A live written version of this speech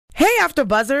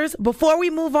AfterBuzzers, before we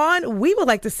move on, we would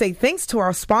like to say thanks to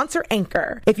our sponsor,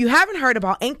 Anchor. If you haven't heard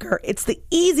about Anchor, it's the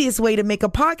easiest way to make a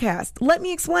podcast. Let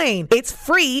me explain. It's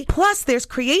free, plus there's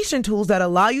creation tools that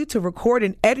allow you to record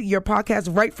and edit your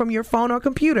podcast right from your phone or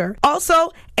computer. Also,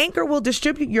 Anchor will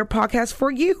distribute your podcast for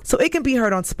you, so it can be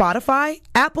heard on Spotify,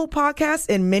 Apple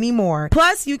Podcasts, and many more.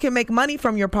 Plus, you can make money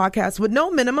from your podcast with no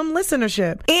minimum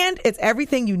listenership. And it's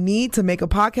everything you need to make a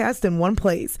podcast in one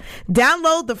place.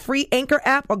 Download the free Anchor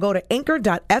app or go to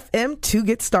anchor.fm to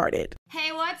get started.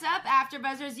 Hey, what's up,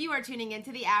 AfterBuzzers? You are tuning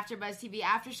into the AfterBuzz TV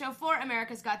After Show for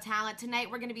America's Got Talent. Tonight,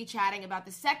 we're going to be chatting about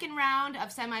the second round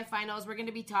of semifinals. We're going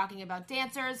to be talking about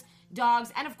dancers,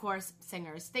 dogs, and, of course,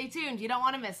 singers. Stay tuned. You don't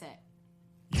want to miss it.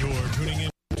 You're tuning in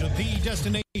to the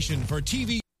destination for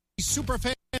TV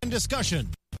superfan discussion,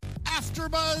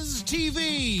 AfterBuzz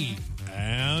TV.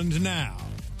 And now,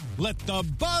 let the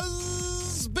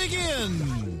buzz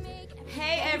begin.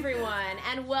 Hey everyone,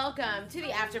 and welcome to the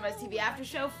AfterBuzz TV After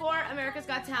Show for America's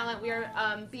Got Talent. We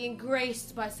are being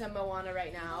graced by some Moana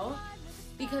right now,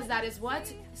 because that is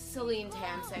what Celine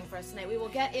Tam sang for us tonight. We will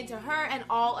get into her and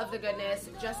all of the goodness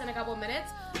just in a couple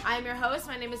minutes. I am your host.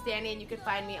 My name is Danny, and you can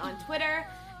find me on Twitter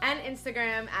and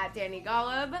Instagram at Danny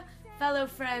Golub. Fellow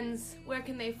friends, where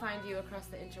can they find you across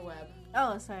the interweb?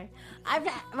 Oh, sorry.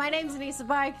 My name's Anissa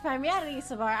Barr. You can find me at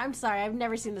Anissa Barr. I'm sorry, I've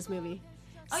never seen this movie.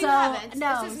 Oh, you haven't?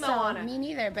 No, this is Moana. Me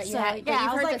neither, but So, yeah, yeah,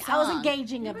 you've heard the song. I was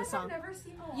engaging of the song.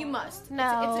 You must. No.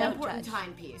 It's an Don't important judge.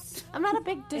 timepiece. I'm not a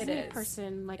big Disney is.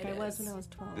 person like I was when I was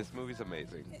 12. This movie's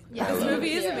amazing. Yeah, This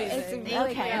movie is It's amazing.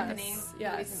 Thank you, Okay. Anthony.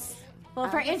 Yes. Well,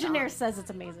 if our the song. engineer says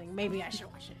it's amazing, maybe I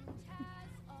should watch it.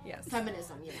 Yes.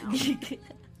 Feminism, you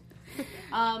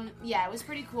know. Yeah, it was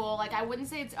pretty cool. Like, I wouldn't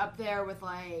say it's up there with,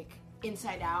 like,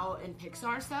 Inside Out and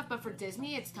Pixar stuff, but for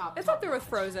Disney, it's top. It's up there with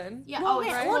Frozen. Yeah, Well, oh,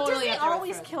 it's well, totally Disney up there with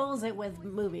always Frozen. kills it with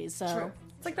movies, so. True.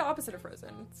 It's like the opposite of Frozen.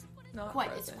 It's not Quite,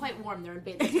 Frozen. it's quite warm there in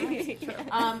bathing suits.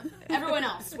 Everyone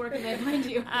else, where can they find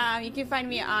you? You can find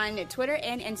me on Twitter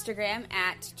and Instagram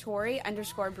at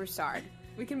Tori_Broussard.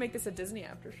 We can make this a Disney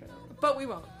after show, but we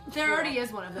won't. There already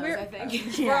is one of those, I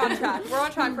think. We're on track. We're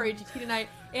on track for AGT tonight,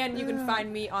 and you can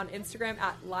find me on Instagram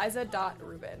at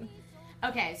Liza.Rubin.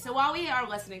 Okay, so while we are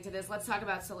listening to this, let's talk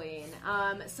about Celine.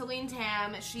 Celine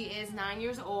Tam, she is 9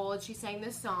 years old. She sang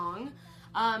this song.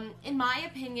 In my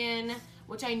opinion,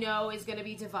 which I know is going to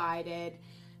be divided,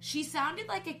 she sounded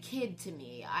like a kid to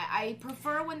me. I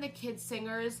prefer when the kid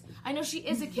singers, I know she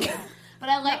is a kid, but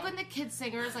I like when the kid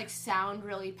singers like sound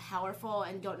really powerful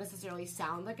and don't necessarily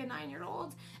sound like a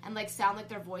 9-year-old, and like sound like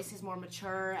their voice is more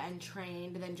mature and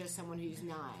trained than just someone who's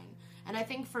 9. And I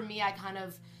think for me, I kind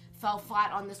of fell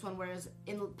flat on this one, whereas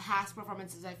in past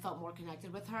performances I felt more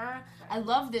connected with her. I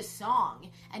love this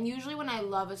song, and usually when I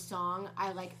love a song,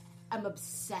 I'm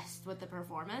obsessed with the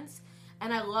performance,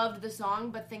 and I loved the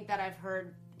song, but think that I've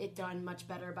heard it done much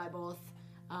better by both,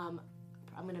 I'm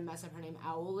going to mess up her name,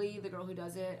 Auli, the girl who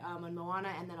does it on Moana,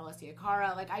 and then Alessia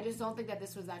Cara. Like, I just don't think that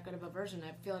this was that good of a version.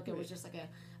 I feel like it was just like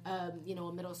a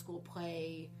middle school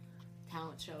play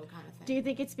talent show kind of thing. Do you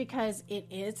think it's because it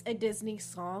is a Disney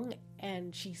song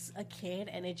and she's a kid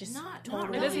and it just Not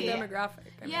totally... It is a really. demographic.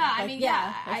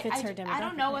 It fits her I demographic.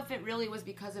 don't know if it really was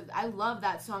because of... I love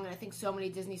that song, and I think so many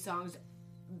Disney songs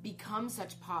become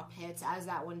such pop hits as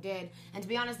that one did. And to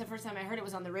be honest, the first time I heard it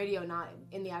was on the radio, not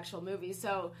in the actual movie.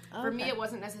 So for me, it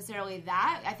wasn't necessarily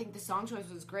that. I think the song choice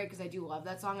was great because I do love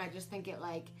that song. I just think it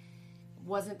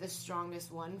wasn't the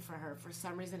strongest one for her. For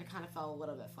some reason, it kind of fell a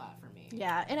little bit flat for me.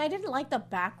 Yeah, and I didn't like the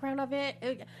background of it.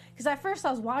 Because at first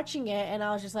I was watching it and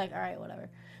I was just like, all right, whatever.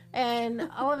 And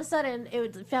all of a sudden,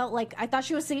 it felt like... I thought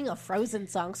she was singing a Frozen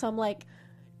song. So I'm like,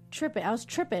 tripping. I was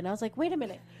tripping. I was like, wait a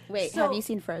minute. Wait, So- have you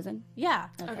seen Frozen? Yeah.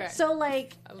 Okay. So,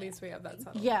 like... At least we have that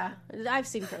settled. Yeah, I've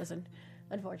seen Frozen,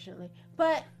 unfortunately.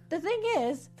 But the thing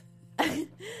is...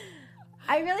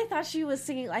 I really thought she was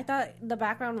singing... I thought the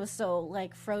background was so,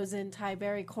 like, Frozen type,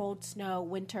 very cold, snow,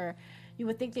 winter. You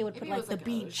would think they would put, Maybe it like, was the like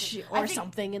an beach ocean. or I think-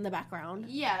 something in the background.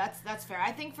 Yeah, that's fair.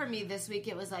 I think for me this week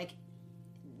it was like...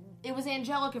 It was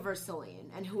Angelica versus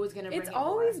Celine, and who was going to bring It's it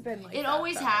always more. been like It that,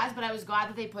 always though. has, but I was glad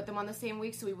that they put them on the same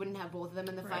week so we wouldn't have both of them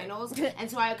in the finals.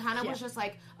 And so I kind of was just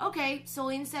like, okay,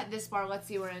 Celine set this bar. Let's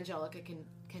see where Angelica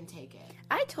can take it.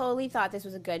 I totally thought this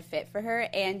was a good fit for her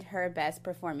and her best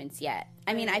performance yet.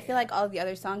 I mean, I feel like all the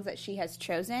other songs that she has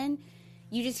chosen,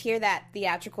 you just hear that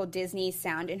theatrical Disney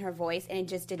sound in her voice, and it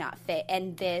just did not fit.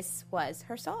 And this was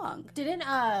her song. Didn't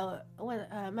when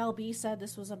Mel B said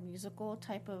this was a musical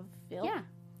type of film? Yeah.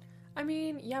 I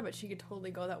mean, yeah, but she could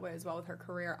totally go that way as well with her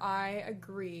career. I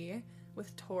agree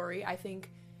with Tori. I think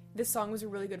this song was a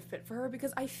really good fit for her,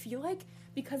 because I feel like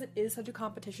because it is such a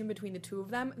competition between the two of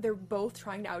them, they're both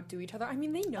trying to outdo each other. I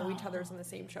mean, they know each other's on the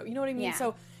same show. You know what I mean? Yeah.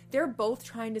 So they're both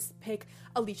trying to pick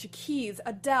Alicia Keys,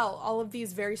 Adele, all of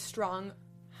these very strong,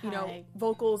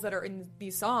 vocals that are in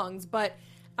these songs. But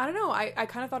I don't know. I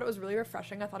kind of thought it was really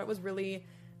refreshing. I thought it was really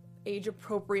age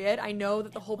appropriate. I know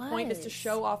that the whole point is to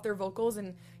show off their vocals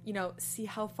and, see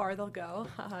how far they'll go.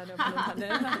 No pun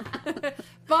intended.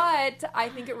 But I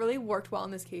think it really worked well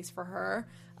in this case for her.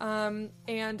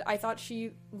 And I thought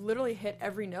she literally hit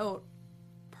every note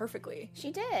perfectly.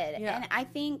 She did. Yeah. And I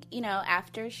think,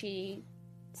 after she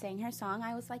sang her song,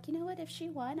 I was like, you know what? If she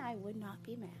won, I would not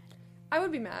be mad. I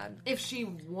would be mad. If she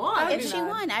won. If she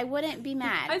won, I wouldn't be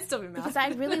mad. I'd still be mad. Because I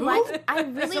really like. I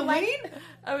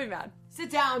would be mad.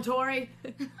 Sit down, Tori.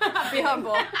 Be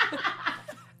humble.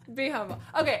 Be humble.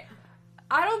 Okay.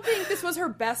 I don't think this was her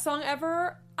best song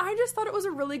ever. I just thought it was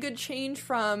a really good change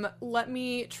from let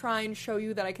me try and show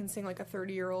you that I can sing like a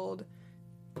 30-year-old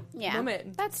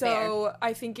woman. That's so fair.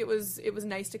 I think it was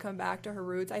nice to come back to her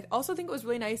roots. I also think it was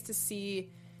really nice to see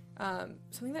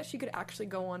something that she could actually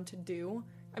go on to do.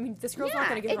 I mean, this girl's not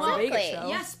going to get her on the Vegas show.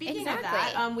 Yeah, speaking of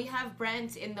that, we have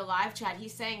Brent in the live chat.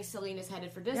 He's saying Celine is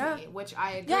headed for Disney, which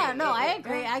I agree. Yeah, no, I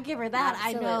agree. I give her that.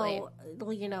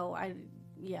 Absolutely. I know,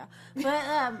 But,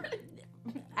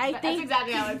 I think... That's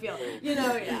exactly how I feel.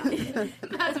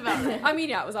 That's about right. I mean,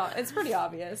 yeah, it's pretty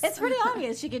obvious. It's pretty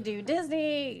obvious. She could do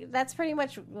Disney. That's pretty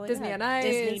much... Disney on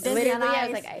Ice. Disney on Ice. I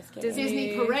was like ice skating.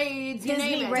 Disney parades. You Disney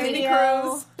name it.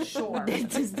 radio. Disney cruise. Sure.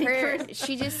 Disney cruise.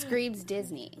 She just screams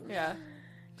Disney. Yeah.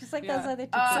 Just like those other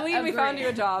two. Celine, we found you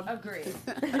a job. Agreed.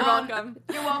 You're welcome.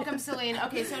 You're welcome, Celine.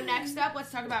 Okay, so next up,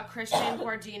 let's talk about Christian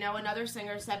Cordino, another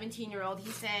singer, 17-year-old.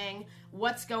 He's saying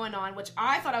What's Going On, which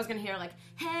I thought I was going to hear like,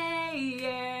 hey,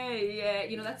 yeah, yeah.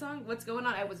 You know that song, What's Going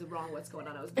On? I was wrong, What's Going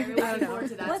On. I was very looking forward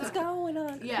to that What's song. going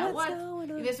on? Yeah, What's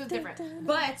going on? This was different.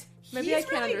 But maybe I he's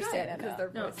can't really understand good. because they're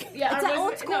voices. Yeah, It's an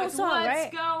old school it's song, What's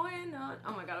right? Going On?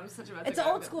 Oh my god, I'm such a bad It's an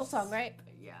old school song, right?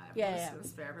 Yeah, this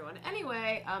is for everyone.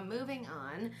 Anyway, moving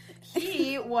on.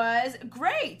 He was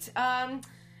great. I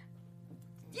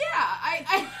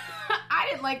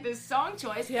didn't like this song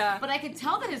choice, but I could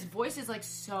tell that his voice is like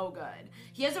so good.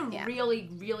 He has a really,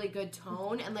 really good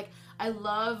tone, and like I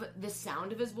love the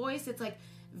sound of his voice. It's like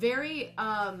very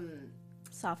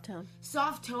soft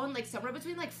tone, like somewhere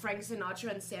between like Frank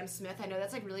Sinatra and Sam Smith. I know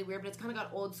that's like really weird, but it's kind of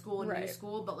got old school and new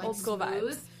school, but like old school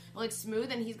smooth, vibes. like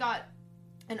smooth, and he's got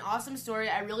an awesome story.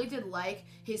 I really did like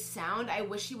his sound. I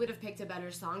wish he would have picked a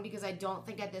better song, because I don't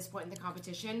think at this point in the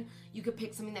competition you could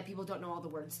pick something that people don't know all the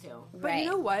words to. But you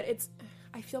know what?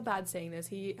 I feel bad saying this.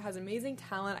 He has amazing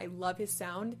talent. I love his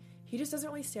sound. He just doesn't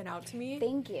really stand out to me.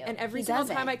 Thank you. And every single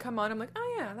time I come on, I'm like,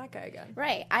 oh yeah, that guy again.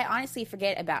 Right. I honestly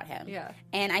forget about him. Yeah.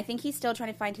 And I think he's still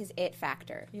trying to find his it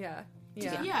factor. Yeah.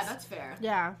 Yeah, that's fair.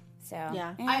 Yeah. So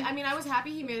yeah, I mean, I was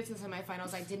happy he made it to the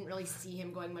semifinals. I didn't really see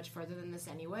him going much further than this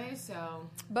anyway. So,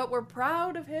 but we're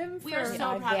proud of him. We are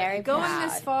so proud of him going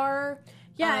this far.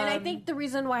 Yeah, and I think the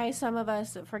reason why some of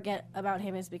us forget about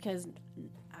him is because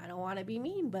I don't want to be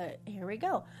mean, but here we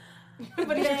go.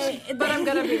 But I'm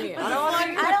gonna be mean. I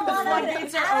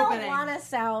don't want to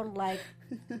sound like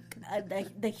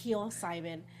the heel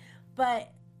Simon,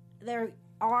 but they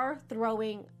are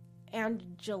throwing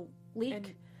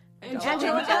Angelique.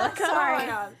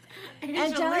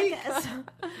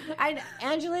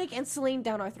 Angelique and Celine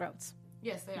down our throats.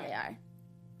 Yes, they are. They are.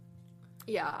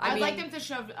 Yeah, I'd like them to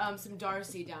shove some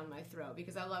Darcy down my throat,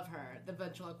 because I love her, the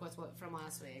ventriloquist from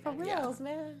last week. For reals,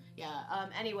 man. Yeah.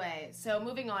 Anyway, so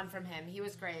moving on from him, he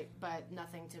was great, but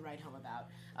nothing to write home about.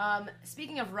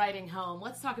 Speaking of writing home,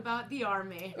 let's talk about the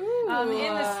Army. Ooh,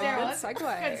 in the stairwell. Good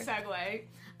segue. Good segue.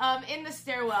 In the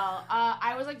stairwell,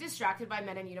 I was like distracted by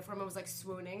men in uniform. I was like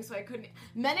swooning, so I couldn't.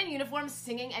 Men in uniform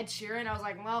singing Ed Sheeran. I was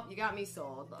like, well, you got me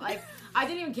sold. Like, I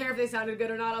didn't even care if they sounded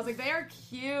good or not. I was like, they are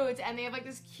cute, and they have like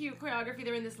this cute choreography.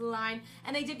 They're in this line,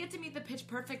 and they did get to meet the Pitch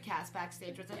Perfect cast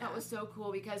backstage, which I thought was so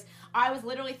cool, because I was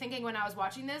literally thinking when I was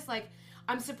watching this, like,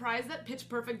 I'm surprised that Pitch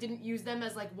Perfect didn't use them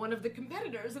as like one of the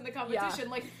competitors in the competition.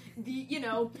 Like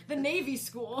the Navy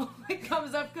school like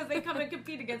comes up because they come and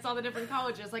compete against all the different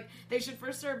colleges. Like, they should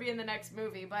for sure be in the next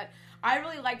movie. But I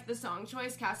really liked the song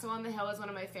choice. Castle on the Hill is one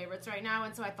of my favorites right now,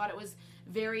 and so I thought it was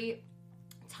very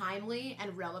timely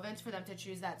and relevant for them to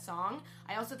choose that song.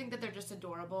 I also think that they're just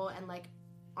adorable, and like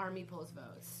Army pulls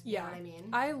votes. You know what I mean?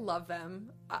 I love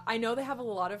them. I know they have a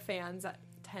lot of fans that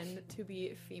tend to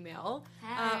be female.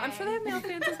 Hey. I'm sure they have male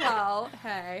fans as well.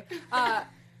 Hey.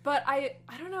 But I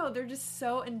don't know, they're just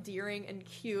so endearing and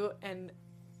cute and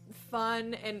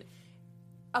fun, and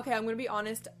okay, I'm going to be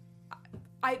honest,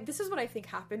 this is what I think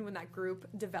happened when that group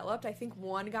developed. I think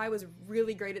one guy was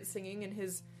really great at singing in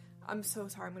his, I'm so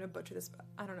sorry, I'm going to butcher this, but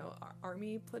I don't know,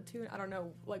 Army platoon? I don't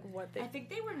know, like, what they... I think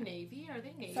they were Navy. Are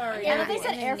they Navy? Sorry. Yeah, they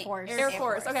said Air Force. Air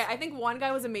Force. Okay, I think one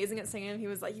guy was amazing at singing, and he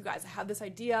was like, you guys have this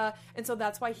idea, and so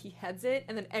that's why he heads it,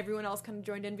 and then everyone else kind of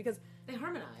joined in, because... They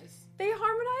harmonize.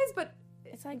 But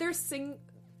it's like they're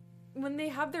when they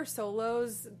have their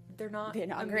solos, they're not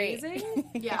amazing.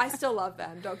 Great. Yeah. I still love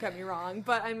them, don't get me wrong,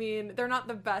 but I mean, they're not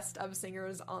the best of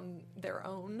singers on their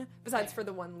own, besides for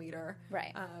the one leader.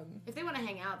 Right. If they want to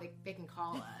hang out, they can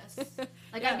call us.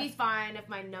 Like, I'd be fine if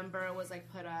my number was, like,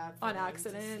 put up On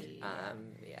accident.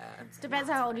 Yeah. Depends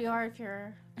how old you are, if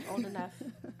you're old enough.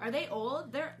 Are they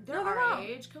old? They're No, our they're not.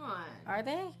 age. Come on. Are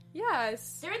they?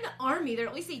 Yes. They're in the Army. They're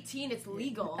at least 18. It's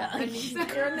legal. They're in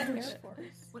the Air Force.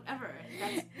 Whatever.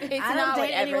 That's... It's I don't not date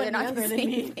whatever. anyone They're not younger the than same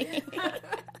me. thing.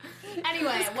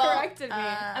 Anyway, well, corrected me.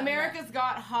 America's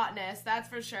got hotness, that's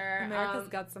for sure. America's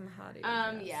got some hotties.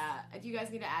 Yes. Yeah. Do you guys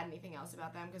need to add anything else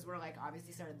about them? Because we're, like,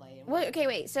 obviously started late. Well, okay,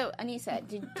 wait. So, Anissa,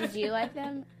 did you like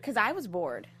them? Because I was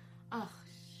bored. Oh,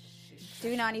 Do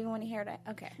we not even want to hear it?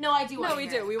 Okay. no, I do want No, to we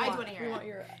hear do. it. We I want, do want to hear we it. want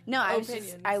your No, I was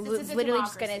opinions. It's a literally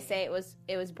just democracy. gonna say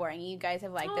it was boring. You guys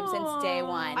have liked them since day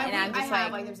one, and I'm just I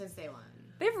have like, liked them since day one.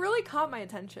 They've really caught my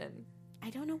attention. I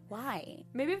don't know why.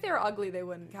 Maybe if they were ugly, they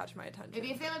wouldn't catch my attention.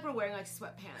 Maybe if they, like, were wearing, like,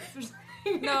 sweatpants or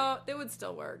something. No, it would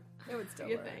still work. It would still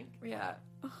You work. think? Yeah.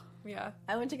 Yeah.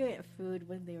 I went to go get food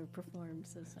when they were performed,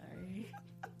 so sorry.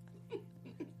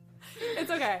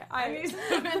 It's okay.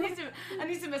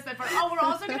 Anissa missed that part. Oh, we're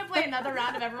also going to play another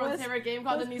round of everyone's favorite game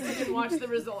called Anissa Can Watch the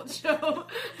Results Show.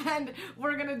 And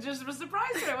we're going to just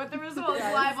surprise her with the results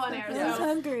live on air. I was So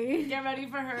hungry. get ready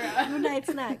for her. Midnight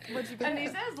snack. What'd you get?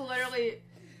 Anissa is literally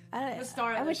the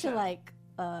star of I the went show. to, like,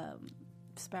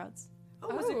 Sprouts.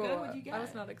 Oh, was it good? What'd you get? I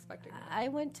was not expecting that. I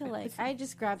went to, like, I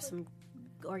just grabbed some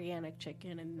organic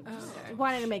chicken and just Okay.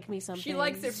 wanted to make me something. She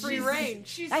likes it free range.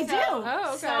 She's I so, do. Oh,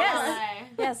 okay. So Yes. high.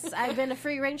 Yes, I've been a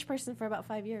free range person for about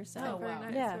 5 years. So. Oh, Very wow.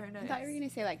 nice. Yeah. Very nice. I thought you were gonna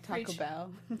say like Taco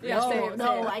Bell. Yeah, No, same,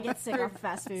 no, same. I get sick off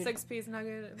fast food. 6-piece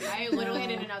nugget. I literally had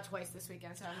In-N-Out twice this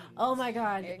weekend. So Oh my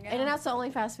god. There you go. In-N-Out's the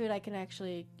only fast food I can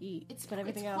actually eat. It's- but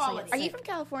everything it's else I quality. get Are you sick. from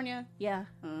California? Yeah.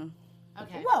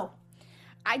 okay. Whoa.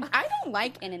 I don't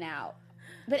like In-N-Out,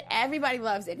 but everybody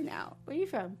loves In-N-Out. Where are you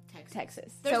from?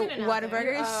 Texas. There's So In-N-Out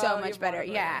Whataburger is there. so Oh, you much have better.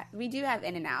 Whataburger. Yeah, we do have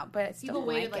In-N-Out, but I still People don't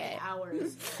waited like like it.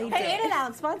 hours. They Hey, did.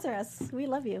 In-N-Out, sponsor us. We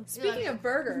love you. Speaking of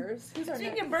burgers,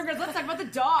 Speaking of burgers, let's talk about the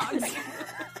dogs.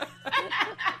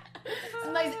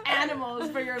 Some nice animals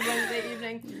for your Wednesday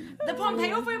evening. The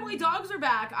Pompeo family dogs are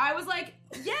back. I was like,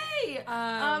 yay!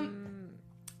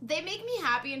 They make me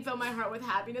happy and fill my heart with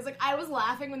happiness. Like, I was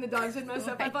laughing when the dogs would mess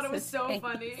up. I thought it was so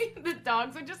funny. The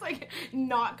dogs would just, like,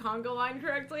 not conga line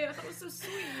correctly. And I thought it was so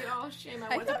sweet. Oh, shame. I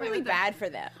wanted to felt play really with them. bad for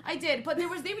them. I did, but they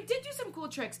did do some cool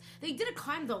tricks. They did a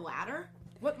climb the ladder.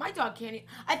 What my dog can't.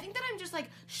 I think that I'm just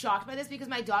like shocked by this because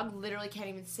my dog literally can't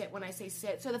even sit when I say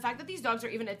sit. So the fact that these dogs are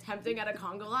even attempting at a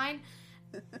conga line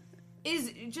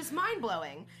is just mind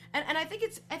blowing. And I think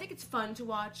it's fun to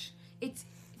watch. It's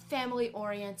family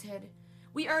oriented.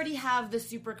 We already have the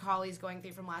super collies going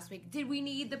through from last week. Did we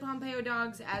need the Pompeo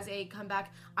dogs as a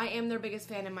comeback? I am their biggest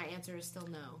fan, and my answer is still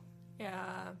no.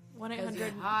 yeah, Those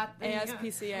 1-800 hot things.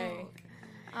 ASPCA.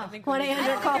 I think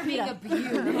 1-800 call They're being PETA.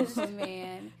 abused. Oh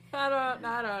man,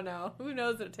 I don't know. Who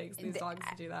knows what it takes these dogs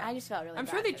to do that? I just felt really. I'm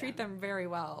bad sure they for treat them very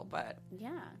well, but Yeah.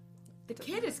 The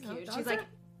kid is cute. dogs She's like,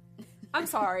 I'm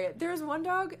sorry. There's one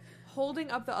dog holding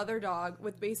up the other dog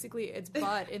with basically its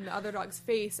butt in the other dog's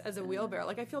face as a wheelbarrow.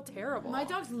 Like, I feel terrible. my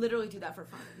dogs literally do that for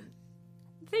fun.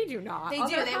 They do not. They On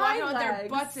do. their They walk hind around with their legs.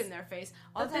 butts in their face.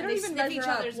 All the They time don't they even sniff each measure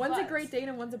up. other's One's butts. a Great Dane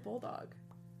and one's a bulldog.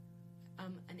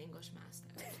 An English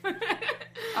Mastiff.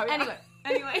 Oh, yeah.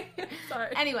 Anyway.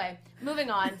 Sorry. Anyway, moving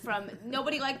on from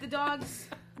nobody liked the dogs.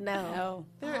 No.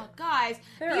 Oh, guys,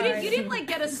 they're you alright. didn't like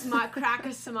get a crack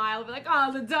a smile, be like,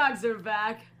 oh, the dogs are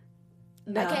back.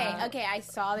 No. Okay. I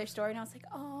saw their story and I was like,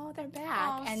 oh, they're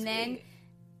back. Oh, and then sweet.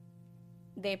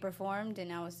 they performed,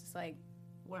 and I was just like,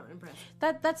 Weren't impressed.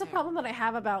 That's a problem that I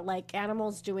have about like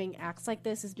animals doing acts like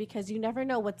this is because you never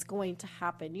know what's going to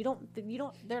happen. You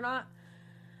don't. They're not.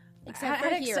 except for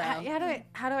Hero.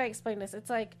 How do I explain this? It's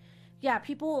like, yeah,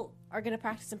 people are gonna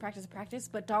practice,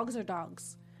 but dogs are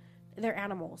dogs. They're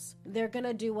animals. They're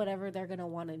gonna do whatever they're gonna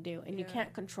want to do, and you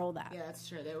can't control that. Yeah, that's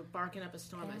true. They were barking up a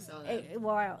storm. I saw that.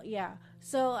 Well, yeah.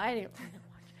 So I didn't watch,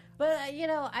 but you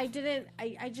know, I didn't.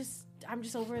 I'm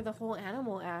just over the whole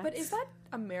animal act. But is that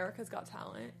America's Got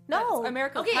Talent? No. That's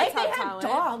America's If they Got had Talent.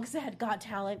 dogs that had Got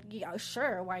Talent, yeah,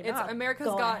 sure, why not? It's America's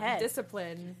Go Got ahead.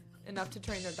 Discipline. enough to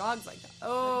train their dogs like that.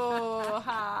 Oh,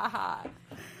 ha ha.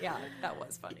 Yeah, that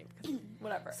was funny.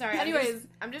 Whatever. Sorry. Anyways,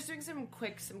 I'm just doing some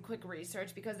quick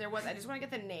research because I just want to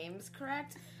get the names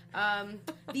correct.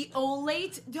 The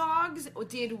Olate dogs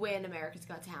did win America's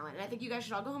Got Talent, and I think you guys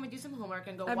should all go home and do some homework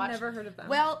and go watch. I've never heard of them.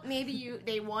 Well, maybe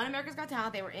they won America's Got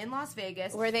Talent. They were in Las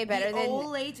Vegas. Were they better than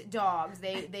Olate dogs?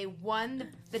 They won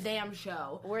the damn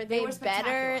show. Were they better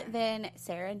spectacular. than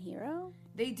Sarah and Hero?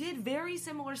 They did very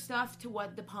similar stuff to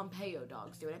what the Pompeo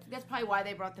dogs do, and I think that's probably why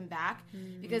they brought them back,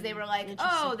 because they were like,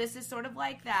 oh, this is sort of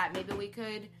like that. Maybe we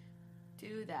could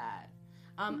do that.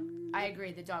 I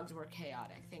agree. The dogs were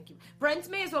chaotic. Thank you. Brent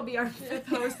may as well be our fifth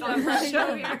host on the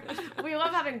show here. We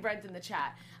love having Brent in the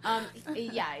chat.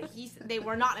 Yeah, they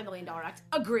were not a $1 Million Act.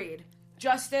 Agreed.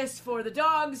 Justice for the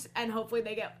dogs, and hopefully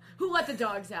they get who let the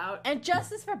dogs out. And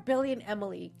justice for Billy and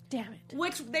Emily. Damn it.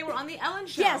 Which they were on the Ellen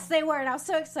show. Yes, they were, and I was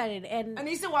so excited. And I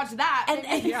used to watch that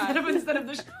instead of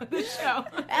the show.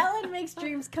 Ellen makes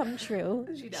dreams come true.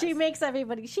 She does. She makes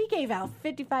everybody. She gave out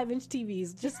 55-inch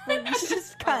TVs just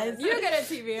because. you get a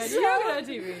TV. And you get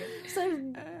a TV.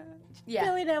 So,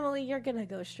 Billy and Emily, you're gonna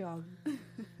go strong.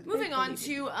 Moving on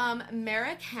to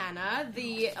Merrick Hanna,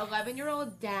 the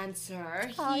 11-year-old dancer.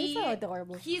 He's so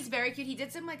adorable. He's very cute. He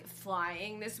did some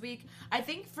flying this week. I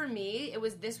think for me,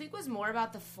 this week was more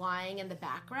about the flying and the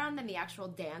background than the actual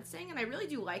dancing, and I really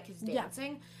do like his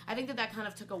dancing. Yeah. I think that kind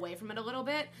of took away from it a little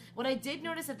bit. What I did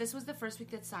notice that this was the first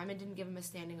week that Simon didn't give him a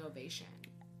standing ovation.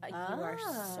 You are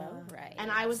so right.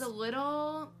 And I was a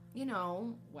little,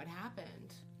 what happened?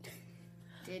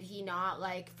 Did he not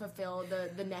fulfill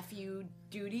the nephew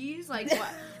duties? What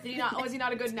did he not? Was he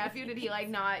not a good nephew? Did he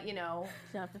not Did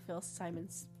not fulfill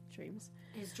Simon's dreams?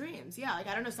 His dreams, yeah. I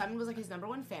don't know. Simon was his number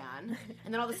one fan,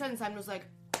 and then all of a sudden Simon was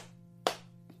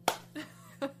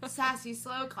sassy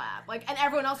slow clap, and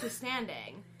everyone else was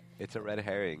standing. It's a red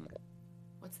herring.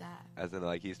 What's that? As in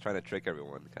he's trying to trick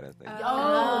everyone, kind of thing.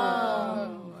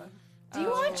 Oh. Do you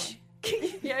watch?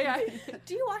 Yeah.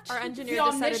 Do you watch? Our engineer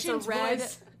just said it's a red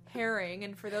herring,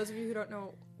 and for those of you who don't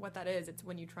know what that is, it's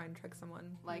when you try and trick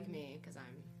someone. Like me, because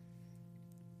I'm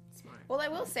smart. Well, I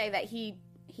will say that he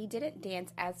didn't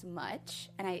dance as much,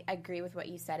 and I agree with what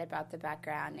you said about the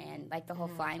background and the whole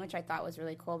flying, which I thought was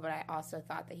really cool, but I also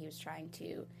thought that he was trying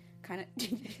to kind of...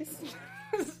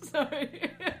 Sorry.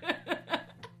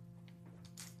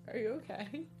 Are you okay?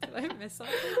 Did I miss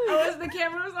something? The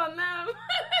camera was on them.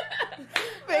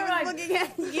 They were looking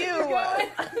at you.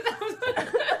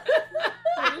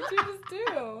 What did you just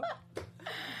do?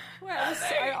 What?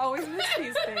 I always miss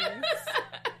these things.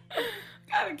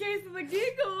 Got a case of the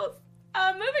giggles.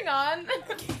 Moving on.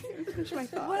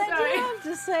 What I do have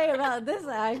to say about this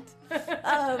act,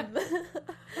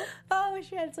 I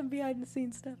wish we had some behind the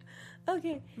scenes stuff.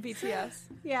 Okay. BTS.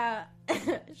 Yeah,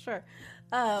 sure.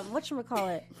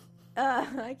 Whatchamacallit?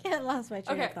 I can't lost my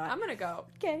train of thought. I'm gonna go.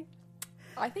 Okay.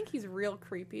 I think he's real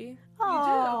creepy.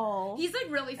 Oh. He's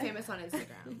really famous on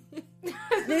Instagram.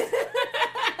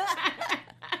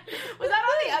 Was that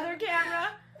on the other camera?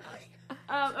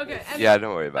 Okay. Yeah,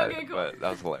 don't worry about it. Cool. But that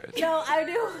was hilarious. No, I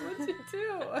do. What'd you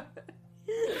do?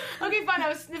 Okay, fine. I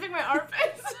was sniffing my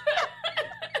armpits.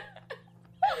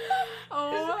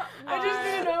 Oh, I just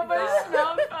didn't know if I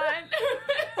smelled fine.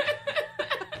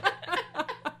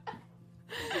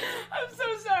 I'm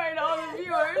so sorry to all the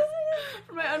viewers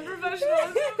for my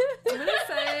unprofessionalism.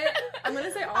 I'm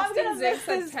gonna say Austin Zig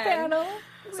says 10. Panel.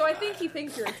 So I think he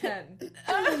thinks you're a 10.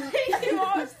 Thank you,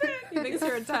 Austin. He thinks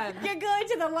you're a 10. You're going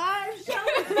to the live show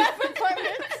with that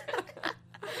performance.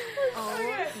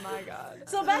 Oh my god.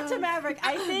 So back to Maverick.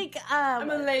 I think I'm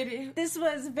a lady. This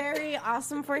was very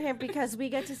awesome for him because we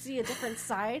get to see a different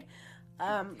side.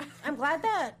 I'm glad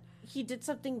that he did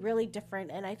something really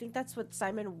different, and I think that's what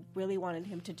Simon really wanted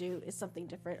him to do, is something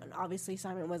different. And obviously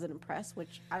Simon wasn't impressed,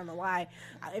 which I don't know why.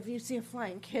 If you see a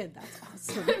flying kid, that's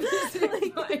awesome.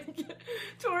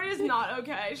 Tori is not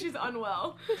okay. She's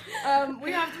unwell.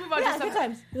 We have to move on to something.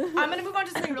 Times. I'm going to move on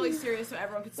to something really serious so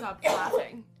everyone can stop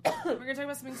laughing. We're going to talk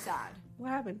about something sad. What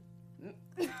happened?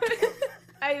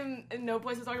 I am in no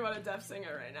place to talk about a deaf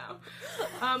singer right now.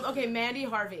 Okay, Mandy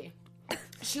Harvey.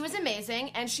 She was amazing,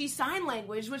 and she signed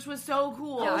language, which was so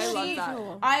cool. Yeah, I love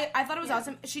that. I thought it was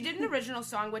awesome. She did an original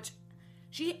song, which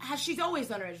she's always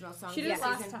done original songs. She did it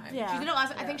last time. Yeah. She did it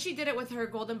last time. I think she did it with her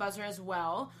Golden Buzzer as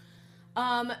well.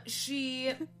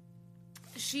 She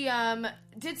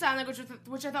did sign language,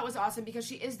 which I thought was awesome because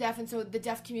she is deaf, and so the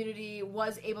deaf community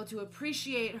was able to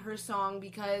appreciate her song,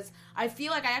 because I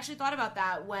feel like I actually thought about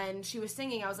that when she was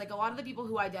singing. I was like, a lot of the people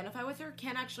who identify with her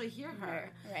can't actually hear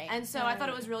her. Right. And so I thought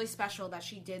it was really special that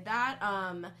she did that.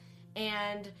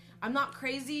 And I'm not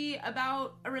crazy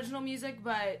about original music,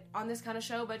 but on this kind of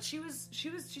show, but she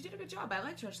did a good job. I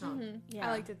liked her song. Mm-hmm. Yeah.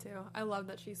 I liked it too. I love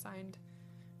that she signed.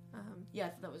 Yeah, I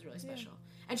thought that was really special.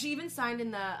 And she even signed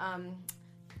in the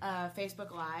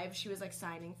Facebook Live. She was like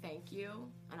signing "Thank you,"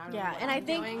 and I don't know what I'm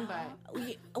doing,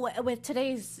 but with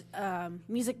today's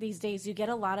music these days, you get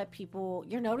a lot of people.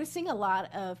 You're noticing a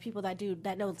lot of people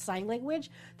that know sign language.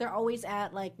 They're always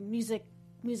at like music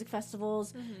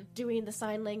festivals doing the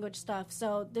sign language stuff.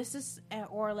 So this is,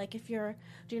 or like if you're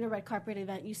doing a red carpet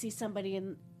event, you see somebody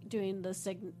doing the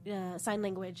sign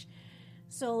language.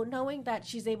 So knowing that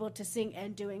she's able to sing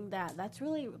and doing that's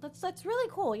really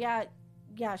cool. Yeah,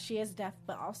 she is deaf,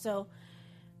 but also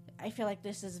I feel like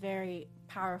this is very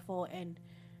powerful and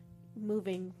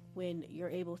moving when you're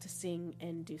able to sing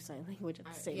and do sign language at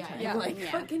the same time. Yeah,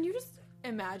 but can you just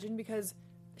imagine, because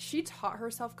she taught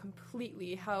herself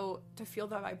completely how to feel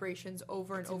the vibrations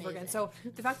over and over again. So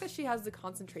the fact that she has the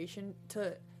concentration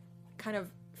to kind of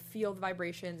feel the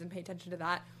vibrations and pay attention to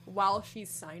that while she's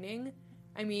signing,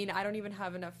 I mean, I don't even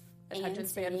have enough attention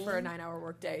span for a 9-hour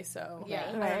workday, so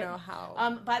I don't know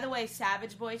how. By the way,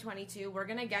 Savage Boy 22, we're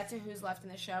gonna get to who's left in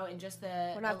the show in just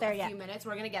a few minutes.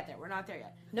 We're gonna get there. We're not there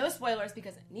yet. No spoilers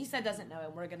because Nisa doesn't know,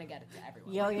 and we're gonna get it to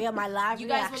everyone. Yo, my live you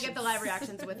reactions. guys will get the live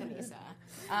reactions with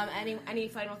Anissa. Any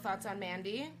final thoughts on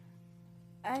Mandy?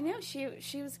 No,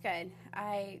 she was good.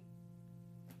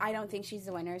 I don't think she's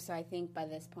the winner, so I think by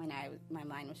this point, my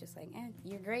mind was just like,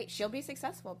 you're great. She'll be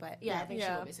successful, but I think she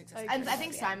will be successful. And I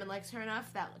think Simon likes her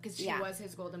enough that because she was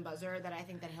his golden buzzer, that I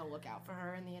think that he'll look out for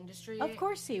her in the industry. Of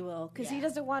course he will, because he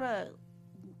doesn't want to.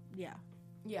 Yeah,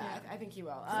 I think he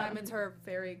will. Simon's her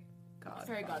fairy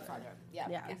godfather.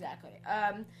 Yeah, exactly.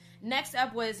 Next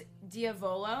up was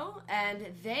Diavolo, and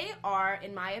they are,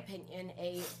 in my opinion,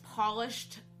 a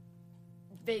polished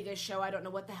Vegas show. I don't know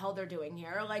what the hell they're doing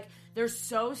here. Like, they're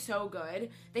so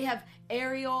good. They have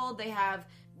aerial, they have,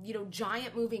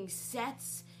 giant moving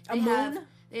sets. They can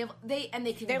they're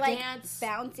dance.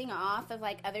 Like bouncing off of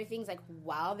like other things like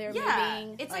while they're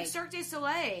moving. It's like Cirque du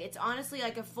Soleil. It's honestly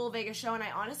like a full Vegas show, and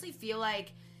I honestly feel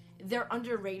like they're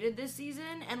underrated this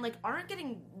season and like aren't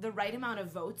getting the right amount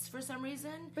of votes for some reason.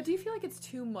 But do you feel like it's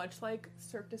too much like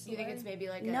Cirque du Soleil? You think it's maybe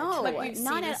like no,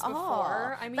 not at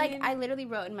all. I mean, like I literally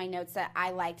wrote in my notes that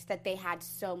I liked that they had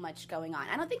so much going on.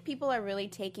 I don't think people are really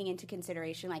taking into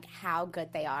consideration like how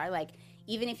good they are. Like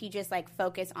even if you just like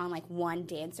focus on like one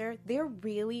dancer, they're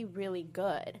really, really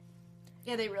good.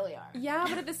 Yeah, they really are. Yeah,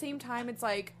 but at the same time, it's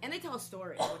like, and they tell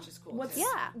stories, which is cool. What's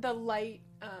the light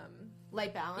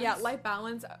balance? Yeah, light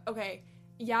balance. Okay.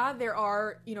 Yeah, there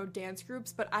are, dance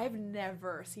groups, but I've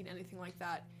never seen anything like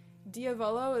that.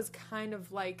 Diavolo is kind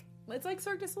of like, it's like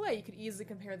Cirque du Soleil. You could easily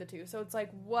compare the two. So it's like,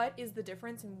 what is the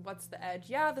difference and what's the edge?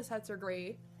 Yeah, the sets are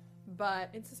great, but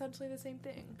it's essentially the same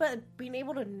thing. But being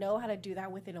able to know how to do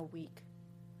that within a week.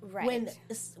 Right.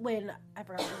 When I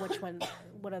forgot which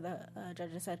one of the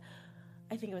judges said,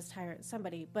 I think it was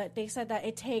somebody, but they said that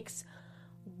it takes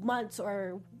months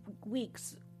or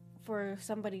weeks for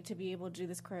somebody to be able to do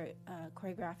this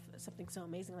choreograph something so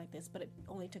amazing like this, but it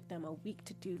only took them a week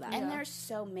to do that. And there's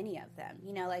so many of them.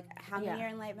 Like how many are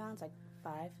in light balance? Like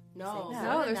 5? No,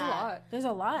 there's a lot. There's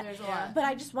a lot. There's a lot. But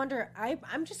I just wonder.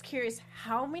 I'm just curious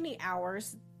how many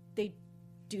hours they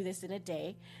do this in a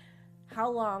day.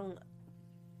 How long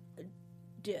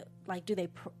do they?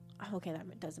 Okay,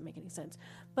 that doesn't make any sense.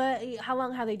 But how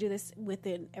long have they do this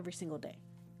within every single day?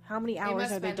 How many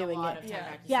hours are they doing it?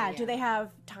 Yeah. Do they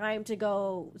have time to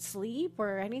go sleep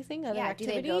or anything? Other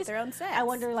activities? Do they build their own sets? I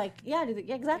wonder. Like, do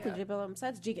they build their own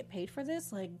sets? Do you get paid for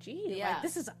this? Like, like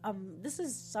this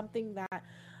is something that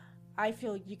I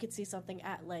feel you could see something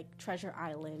at like Treasure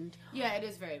Island. Yeah, it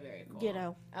is very, very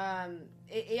cool.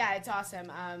 It's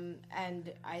awesome.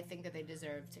 And I think that they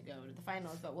deserve to go to the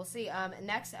finals, but we'll see.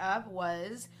 Next up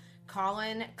was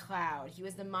Colin Cloud. He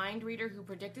was the mind reader who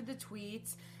predicted the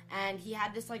tweets, and he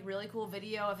had this like really cool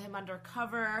video of him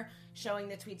undercover showing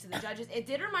the tweets to the judges. It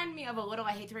did remind me of a little,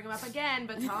 I hate to bring him up again,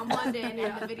 but Tom London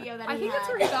in the video that I think that's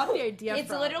where he got the idea from.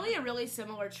 It's literally a really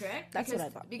similar trick. That's what I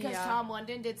thought. Because Tom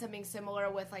London did something similar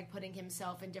with like putting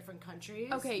himself in different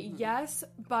countries. Okay, yes,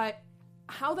 but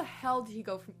how the hell did he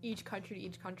go from each country to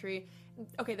each country?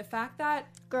 Okay, the fact that...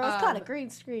 Girls got a green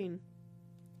screen.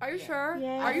 Are you sure?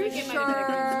 Yeah. Are you sure?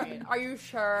 Are you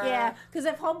sure? Yeah, because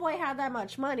if Homeboy had that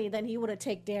much money, then he would have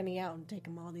taken Danny out and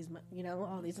taken him all these,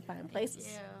 all these fine places.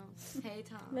 Yeah. Hey,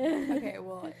 Tom. Okay,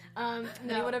 well, no.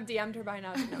 He would have DM'd her by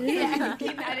now. No. I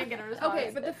didn't get a response.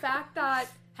 Okay, but the fact that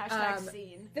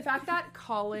scene. The fact that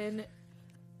Colin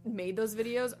made those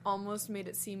videos almost made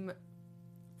it seem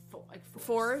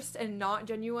forced and not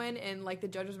genuine, and like the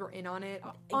judges were in on it.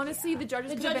 Honestly, the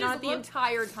judges could have been on it the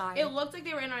entire time. It looked like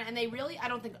they were in on it, and they really, I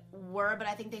don't think were, but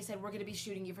I think they said, we're going to be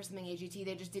shooting you for something AGT.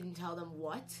 They just didn't tell them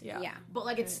what. Yeah. But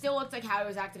like, it still looked like Howie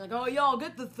was acting like, oh, y'all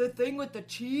get the thing with the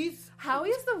cheese. Howie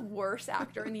is the worst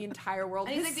actor in the entire world.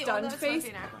 And he's His like stunned face.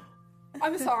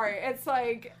 I'm sorry. It's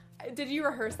like, did you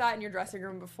rehearse that in your dressing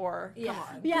room before? Yeah. Come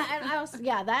on.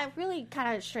 Yeah, and that really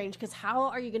kind of strange, because how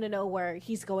are you going to know where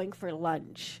he's going for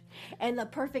lunch? And the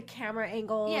perfect camera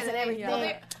angles and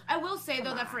everything. I will say,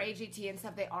 though, that for AGT and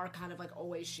stuff, they are kind of, like,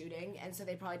 always shooting, and so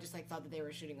they probably just, like, thought that they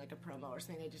were shooting, like, a promo or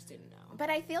something. They just didn't know.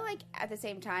 But I feel like, at the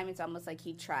same time, it's almost like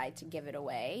he tried to give it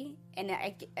away, and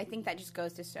I think that just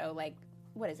goes to show, like,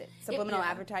 what is it? Subliminal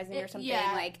advertising or something?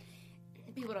 Yeah. Like,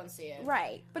 people don't see it.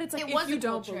 Right. But it's like, It was if you a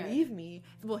cool don't trick. believe me,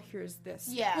 well, here's this.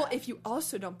 Yeah. Well, if you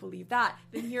also don't believe that,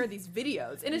 then here are these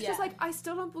videos. And it's just like, I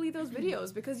still don't believe those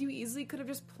videos, because you easily could have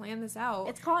just planned this out.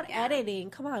 It's called editing.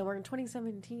 Come on, we're in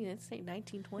 2017. It's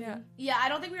 1920. Yeah. I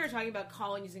don't think we were talking about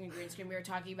Colin using a green screen. We were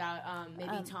talking about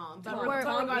maybe Tom. But Tom.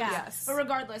 regardless, Yes. but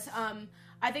regardless,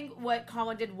 I think what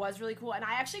Colin did was really cool, and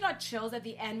I actually got chills at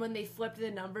the end when they flipped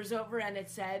the numbers over and it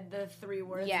said the 3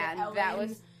 words. Yeah, the Ellen, that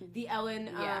was the Ellen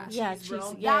cheese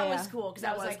roll. yeah, That yeah. was cool because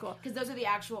That I was was like, cool. because those are the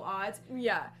actual odds.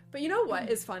 Yeah. But you know what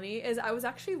is funny is I was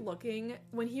actually looking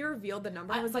when he revealed the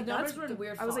number. I was like, numbers that's were in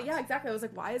weird I was like, fonts. yeah, exactly. I was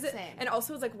like, why is it? Same. And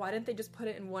also, it was like, why didn't they just put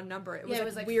it in one number? It was, It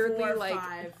was like weirdly 4, like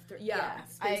 5, 3. yeah, I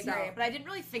spaced agree. out. But I didn't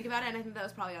really think about it, and I think that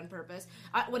was probably on purpose.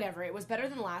 Whatever. It was better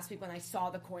than last week when I saw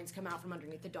the coins come out from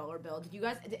underneath the dollar bill. Did you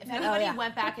guys? If anybody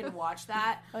went back and watched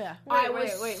that, I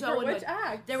was wait. so For which annoyed.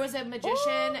 act? There was a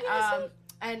magician.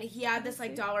 And he had this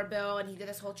like dollar bill, and he did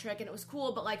this whole trick, and it was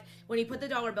cool. But like when he put the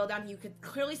dollar bill down, you could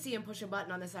clearly see him push a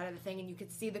button on the side of the thing, and you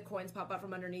could see the coins pop out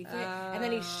from underneath it. And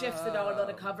then he shifts the dollar bill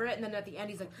to cover it, and then at the end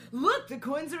he's like, "Look, the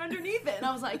coins are underneath it." And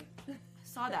I was like,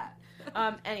 "Saw that."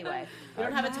 Anyway, we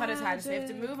don't have a ton of time, so we have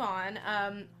to move on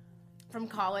from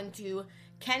Colin to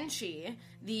Kenchi,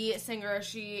 the singer.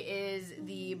 She is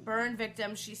the burn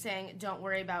victim. She sang "Don't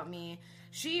Worry About Me."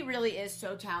 She really is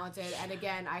so talented, and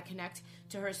again, I connect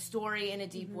to her story in a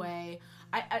deep way.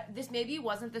 This maybe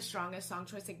wasn't the strongest song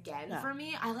choice again for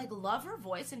me. I like love her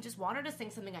voice and just want her to sing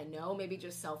something I know, maybe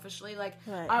just selfishly. Like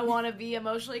I want to be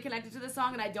emotionally connected to the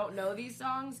song, and I don't know these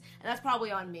songs, and that's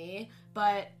probably on me.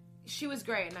 But she was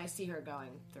great, and I see her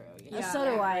going through. You know? So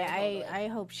do I. I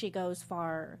hope she goes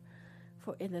far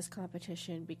in this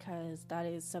competition, because that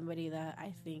is somebody that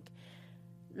I think,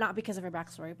 not because of her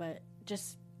backstory, but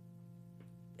just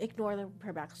ignore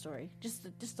her backstory.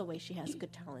 Just the way she has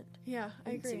good talent. Yeah,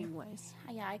 I agree. Singing ways.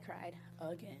 yeah, I cried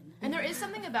again. And there is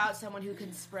something about someone who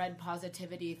can spread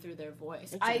positivity through their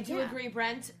voice. I do agree,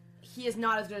 Brent. He is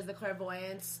not as good as the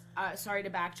Clairvoyants. Sorry to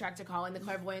backtrack to Colin. The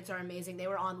Clairvoyants are amazing. They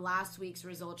were on last week's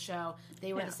results show.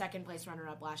 They were the second place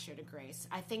runner-up last year to Grace.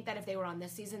 I think that if they were on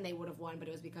this season, they would have won, but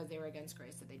it was because they were against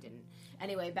Grace that they didn't.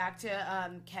 Anyway, back to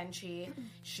Kenchi.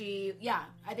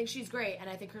 I think she's great, and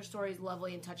I think her story is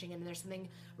lovely and touching, and there's something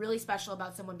really special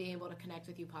about someone being able to connect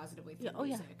with you positively through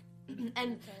music.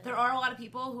 And there are a lot of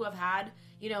people who have had,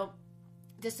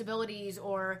 disabilities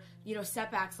or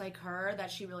setbacks like her that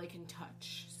she really can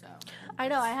touch. So I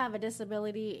know I have a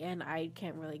disability, and I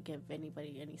can't really give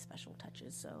anybody any special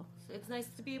touches. So it's nice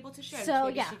to be able to share. So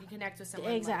Maybe yeah, she can connect with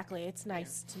someone. exactly. It's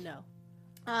nice to know.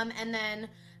 And then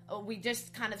we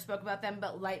just kind of spoke about them,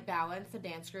 but Light Balance, the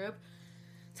dance group.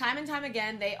 Time and time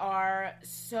again, they are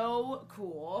so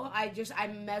cool.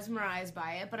 I'm mesmerized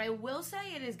by it, but I will say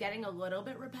it is getting a little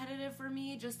bit repetitive for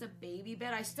me, just a baby bit.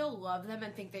 I still love them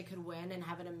and think they could win and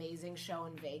have an amazing show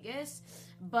in Vegas,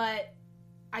 but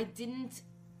I didn't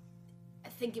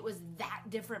think it was that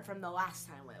different from the last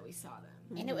time that we saw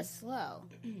them. And it was slow.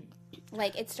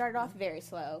 Like, it started off very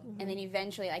slow, and then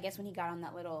eventually, I guess when he got on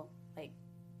that little, like,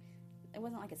 it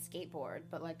wasn't like a skateboard,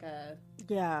 but like a...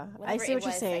 Yeah, I see what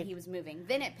you're saying. That he was moving.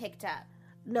 Then it picked up.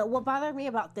 No, what bothered me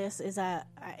about this is that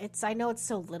I know it's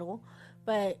so little,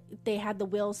 but they had the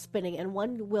wheels spinning, and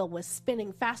one wheel was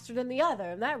spinning faster than the other,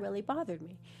 and that really bothered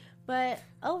me. But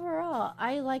overall,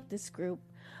 I like this group.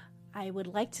 I would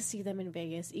like to see them in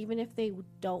Vegas, even if they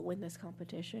don't win this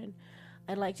competition.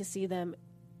 I'd like to see them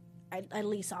at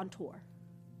least on tour.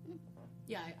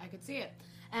 Yeah, I could see it.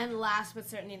 And last but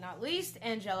certainly not least,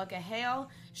 Angelica Hale.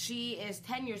 She is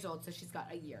 10 years old, so she's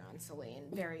got a year on Celine.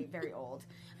 Very, very old.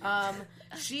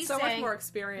 She so sang, much more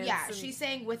experience. Yeah, she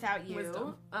sang Without You,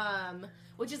 wisdom.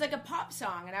 Which is like a pop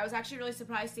song. And I was actually really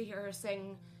surprised to hear her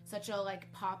sing such a like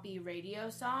poppy radio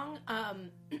song.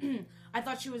 I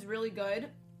thought she was really good.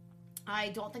 I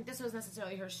don't think this was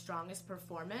necessarily her strongest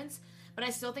performance, but I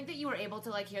still think that you were able to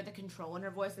like hear the control in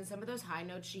her voice, and some of those high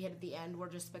notes she hit at the end were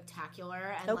just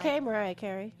spectacular. And, okay, like, Mariah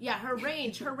Carey. Yeah, her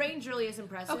range really is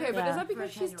impressive. Okay, but is that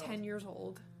because she's 10 years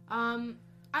old?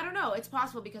 I don't know. It's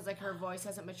possible because like her voice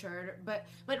hasn't matured, but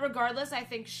regardless, I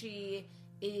think she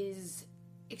is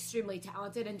extremely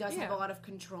talented and does have a lot of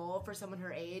control for someone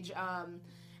her age.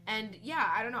 And yeah,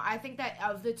 I don't know. I think that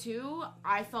of the two,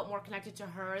 I felt more connected to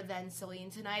her than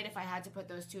Celine tonight if I had to put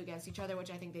those two against each other,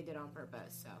 which I think they did on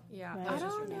purpose. So yeah, I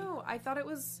don't know. I thought it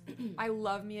was. I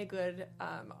love me a good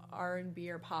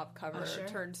R&B or pop cover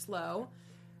turned slow,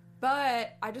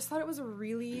 but I just thought it was a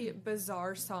really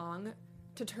bizarre song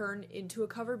to turn into a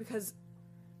cover because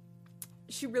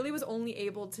she really was only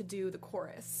able to do the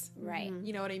chorus, right?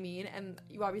 You know what I mean? And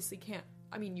you obviously can't.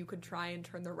 I mean, you could try and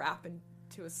turn the rap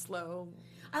into a slow.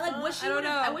 I wish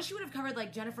she would have covered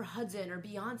like Jennifer Hudson or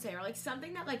Beyonce or like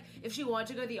something that like if she wanted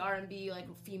to go the R&B like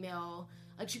female,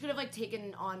 like she could have like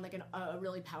taken on like a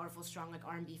really powerful, strong like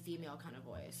R&B female kind of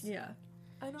voice. Yeah,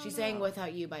 she sang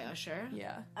 "Without You" by Usher.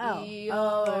 Yeah.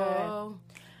 Yo.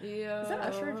 Is that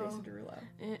Usher or Jason Derulo?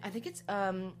 I think it's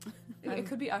it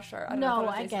could be Usher. I don't no, know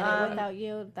I get it. Without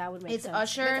You, that would make it's sense.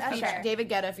 Usher. David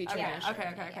Guetta featuring Okay. Usher.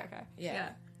 Okay. Yeah.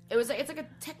 It was like it's like a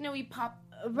techno-y pop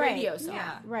right. radio song.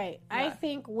 Yeah. Right. Yeah. I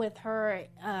think with her,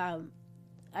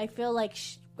 I feel like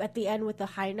at the end with the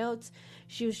high notes,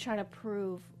 she was trying to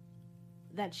prove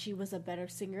that she was a better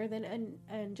singer than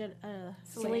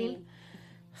Celine.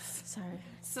 Sorry.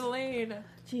 Celine.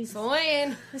 Jesus.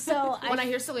 Celine. So when I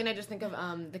hear Celine, I just think of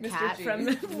the Mr. cat G.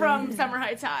 from Summer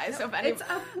Heights High. So if any, It's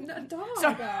a dog.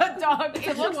 sorry, a dog.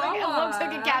 It looks chihuahua.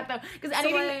 like a cat though, because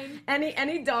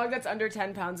any dog that's under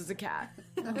 10 pounds is a cat.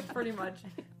 Pretty much.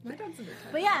 My dog's under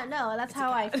 10. But yeah, no, that's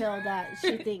how I feel that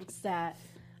she thinks that.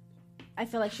 I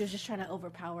feel like she was just trying to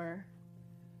overpower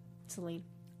Celine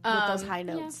with those high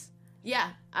notes. Yeah,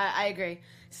 I agree.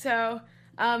 So.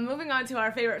 Moving on to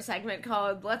our favorite segment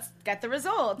called Let's Get the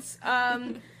Results.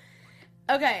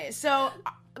 Okay, so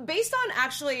based on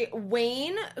actually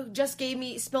Wayne just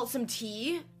spilt some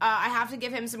tea. I have to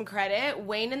give him some credit.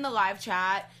 Wayne in the live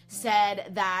chat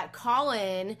said that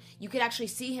Colin, you could actually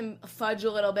see him fudge a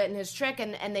little bit in his trick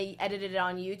and they edited it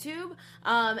on YouTube.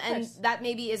 And that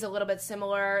maybe is a little bit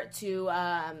similar to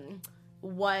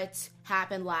what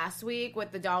happened last week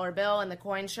with the dollar bill and the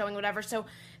coin showing whatever. So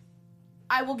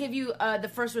I will give you the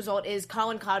first result is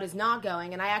Colin Cloud is not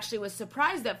going, and I actually was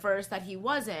surprised at first that he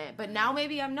wasn't, but now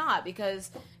maybe I'm not because,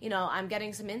 you know, I'm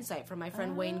getting some insight from my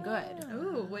friend Wayne Good.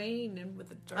 Ooh, Wayne with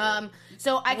the dirt.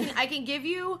 So I can give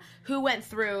you who went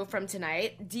through from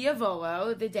tonight.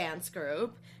 Diavolo, the dance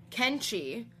group,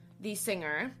 Kenchi, the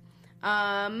singer,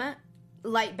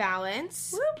 Light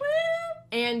Balance, Whoop,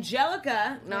 whoop.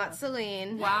 Angelica, not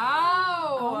Celine.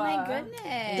 Wow. Oh my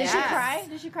goodness. Did she cry?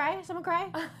 Did she cry? Someone cry?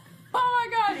 Oh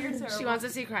my god, you're terrible. She wants to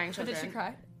see crying children. Did she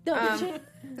cry? No, did she?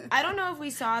 I don't know if we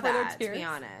saw that, to tears? be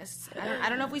honest. I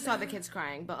don't know if we saw the kids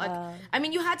crying, but like, I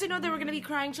mean, you had to know there were going to be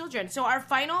crying children. So our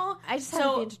final, I just had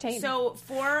to be entertained. So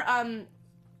for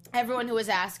everyone who was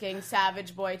asking,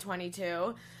 Savage Boy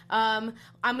 22, I'm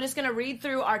just going to read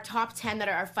through our top 10 that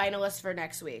are our finalists for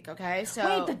next week. Okay, so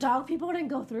Wait, the dog people didn't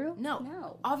go through?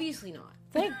 no, obviously not.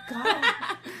 Thank God.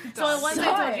 So the ones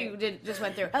I told you just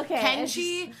went through. Okay,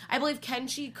 Kenchi, I believe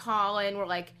Kenchi, Colin were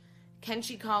like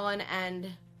Kenchi, Colin, and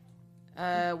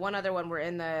one other one were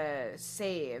in the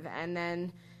save, and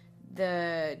then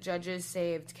the judges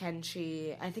saved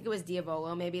Kenchi. I think it was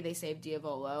Diavolo. Maybe they saved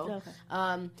Diavolo. Okay.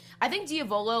 I think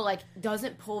Diavolo like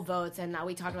doesn't pull votes, and now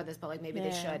we talked about this, but like maybe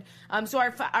they should. So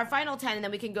our final 10, and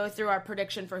then we can go through our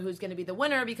prediction for who's going to be the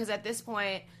winner because at this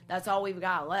point that's all we've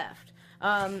got left.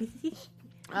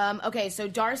 Okay, so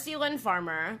Darcy Lynn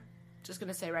Farmer, just going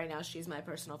to say right now, she's my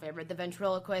personal favorite. The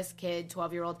ventriloquist kid,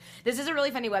 12-year-old. This is a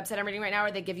really funny website I'm reading right now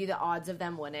where they give you the odds of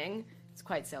them winning. It's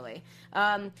quite silly.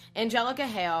 Angelica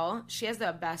Hale, she has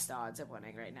the best odds of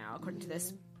winning right now, according to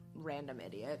this random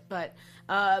idiot. But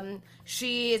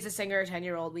she is a singer,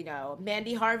 10-year-old, we know.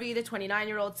 Mandy Harvey, the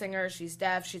 29-year-old singer. She's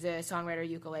deaf. She's a songwriter,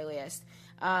 ukuleleist.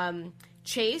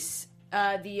 Chase,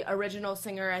 the original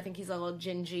singer, I think he's a little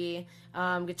gingy,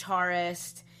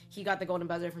 guitarist. He got the golden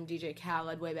buzzer from DJ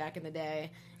Khaled way back in the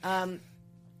day.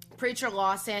 Preacher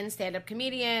Lawson, stand-up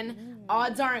comedian.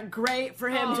 Odds aren't great for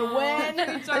him to win.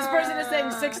 This person is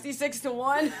saying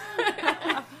 66-1.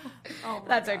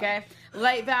 That's God. Okay.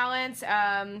 Light Balance,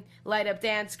 Light Up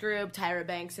Dance Group, Tyra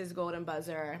Banks' golden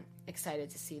buzzer.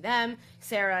 excited to see them.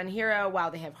 Sarah and Hero,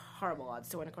 wow, they have horrible odds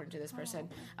to win according to this person.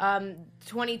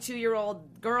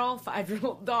 22-year-old girl,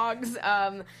 5-year-old dogs.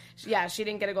 She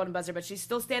didn't get a golden buzzer, but she's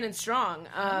still standing strong.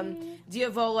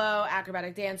 Diavolo,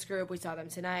 acrobatic dance group, we saw them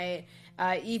tonight.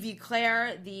 Evie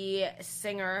Claire, the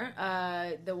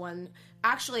singer, the one,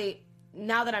 actually,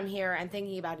 now that I'm here and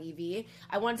thinking about Evie,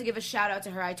 I wanted to give a shout out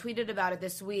to her. I tweeted about it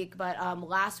this week, but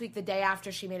last week, the day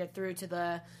after she made it through to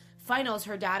the finals,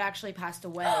 her dad actually passed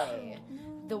away.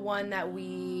 The one that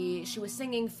she was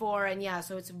singing for, and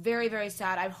so it's very, very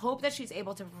sad. I hope that she's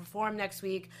able to perform next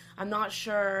week. I'm not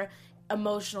sure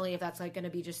emotionally if that's like going to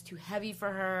be just too heavy for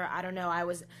her. I don't know. I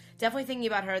was definitely thinking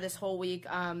about her this whole week.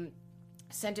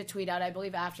 Sent a tweet out. I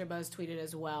believe AfterBuzz tweeted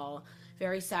as well.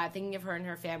 Very sad, thinking of her and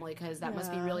her family, because that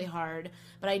must be really hard.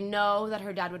 But I know that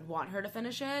her dad would want her to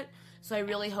finish it, so I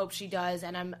really hope she does.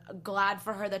 And I'm glad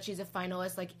for her that she's a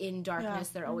finalist. Like, in darkness,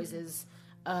 there always is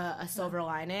a silver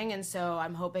lining, and so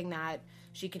I'm hoping that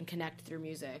she can connect through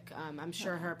music. I'm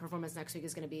sure her performance next week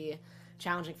is going to be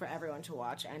challenging for everyone to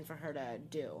watch and for her to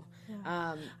do.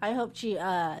 I hope she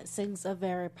sings a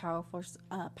very powerful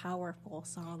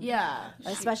song. Yeah,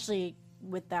 especially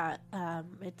with that.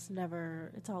 It's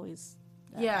always.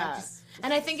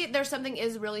 And I think there's something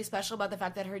is really special about the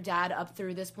fact that her dad, up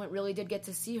through this point, really did get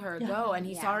to see her go, and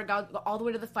he saw her go all the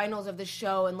way to the finals of the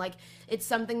show, and like it's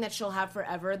something that she'll have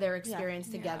forever, their experience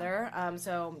together.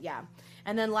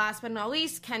 And then last but not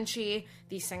least, Kenshi,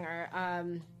 the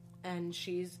singer, and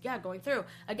she's going through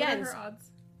again. What are her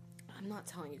odds? I'm not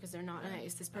telling you because they're not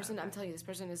nice. This person, I'm telling you, this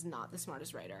person is not the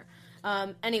smartest writer.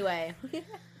 Anyway.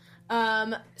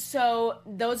 So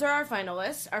those are our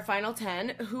finalists, our final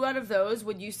 10. Who out of those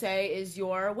would you say is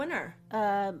your winner?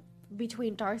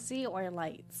 Between Darcy or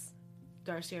Lights.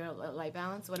 Darcy or Light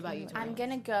Balance? What about you, Tori? I'm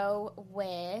going to go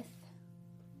with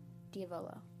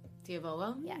Diavolo.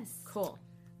 Diavolo? Yes. Cool.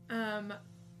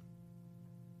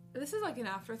 This is like an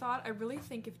afterthought. I really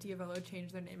think if Diavolo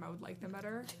changed their name, I would like them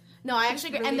better. No, I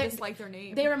actually agree. Really And dislike their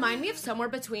name. They remind me of somewhere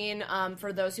between,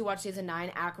 for those who watch season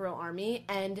 9, Acro Army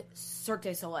and Cirque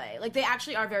du Soleil. Like, they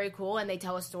actually are very cool and they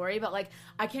tell a story, but like,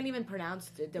 I can't even pronounce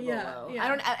Diavolo. Yeah. I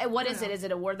don't. What is it? Is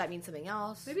it a word that means something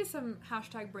else? Maybe some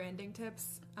hashtag branding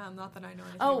tips. Not that I know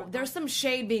anything. Oh, there's some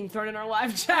shade being thrown in our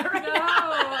live chat right now.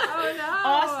 Oh no,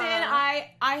 Austin,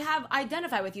 I have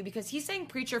identified with you because he's saying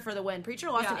Preacher for the win. Preacher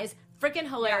Lawson is freaking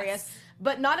hilarious,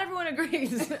 but not everyone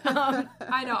agrees.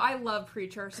 I know, I love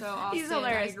Preacher, so Austin, he's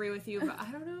hilarious. I agree with you, but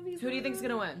I don't know if he's. Who do you think's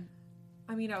gonna win?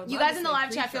 I mean, you guys in the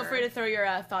live chat, feel free to throw your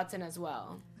thoughts in as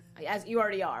well, as you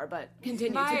already are. But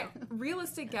continue. My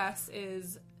realistic guess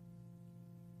is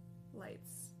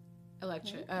Lights.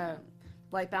 Electric.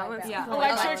 Light Balance? Yeah.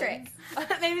 Electric.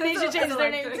 Maybe they should change their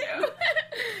name too.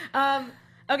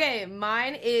 Okay,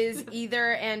 mine is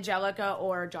either Angelica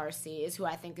or Darcy is who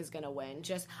I think is going to win.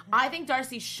 I think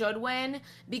Darcy should win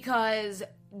because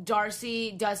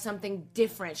Darcy does something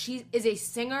different. She is a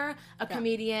singer, a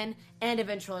comedian, and a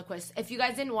ventriloquist. If you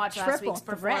guys didn't watch last week's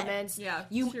performance,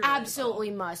 you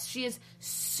absolutely must. She is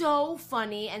so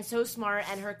funny and so smart,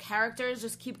 and her characters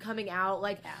just keep coming out.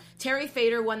 Like, Terry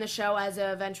Fader won the show as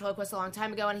a ventriloquist a long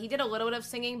time ago, and he did a little bit of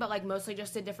singing, but like mostly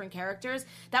just did different characters.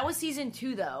 That was season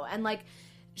 2, though, and like,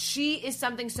 she is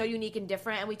something so unique and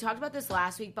different, and we talked about this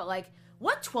last week, but like,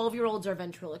 what 12-year-olds are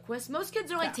ventriloquists? Most kids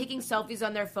are like taking selfies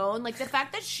on their phone. Like, the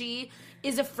fact that she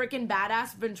is a freaking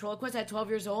badass ventriloquist at 12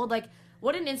 years old, like,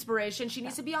 what an inspiration. She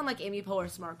needs to be on like Amy Poehler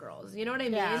Smart Girls. You know what I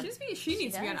mean? She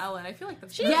needs to be on Ellen. I feel like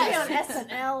that's she needs to be on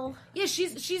SNL. Yeah,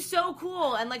 she's so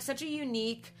cool and like such a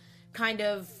unique kind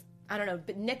of, I don't know,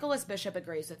 Nicholas Bishop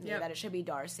agrees with me that it should be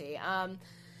Darcy.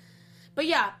 But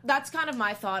yeah, that's kind of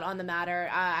my thought on the matter.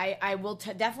 I will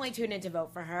definitely tune in to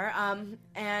vote for her,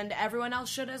 and everyone else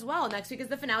should as well. Next week is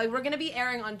the finale. We're going to be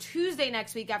airing on Tuesday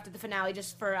next week after the finale,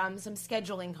 just for some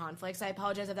scheduling conflicts. I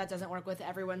apologize if that doesn't work with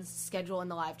everyone's schedule in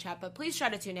the live chat, but please try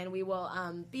to tune in. We will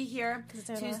be here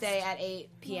Tuesday at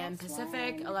 8 p.m.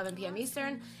 Pacific, 11 p.m.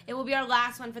 Eastern. It will be our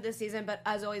last one for this season, but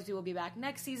as always, we will be back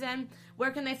next season.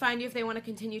 Where can they find you if they want to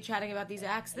continue chatting about these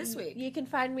acts this week? You can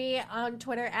find me on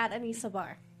Twitter at Anissa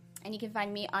Bar. And you can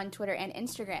find me on Twitter and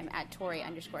Instagram at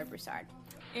Tori_Broussard.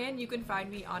 And you can find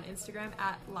me on Instagram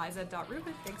at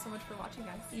Liza.Rubin. Thanks so much for watching,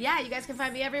 guys. Yeah, you guys can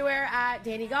find me everywhere at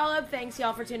Danny Golub. Thanks,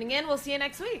 y'all, for tuning in. We'll see you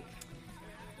next week.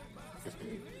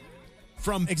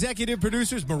 From executive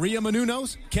producers Maria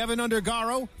Menounos, Kevin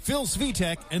Undergaro, Phil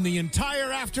Svitek, and the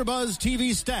entire AfterBuzz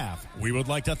TV staff, we would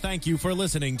like to thank you for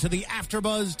listening to the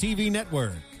AfterBuzz TV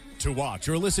network. To watch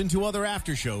or listen to other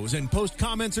after shows and post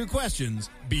comments or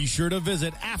questions, be sure to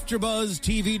visit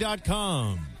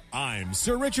AfterBuzzTV.com. I'm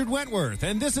Sir Richard Wentworth,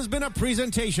 and this has been a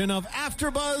presentation of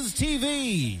AfterBuzz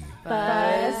TV.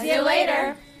 Buzz you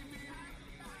later.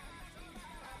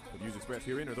 The views expressed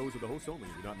herein are those of the hosts only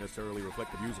and do not necessarily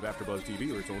reflect the views of AfterBuzz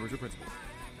TV or its owners or principals.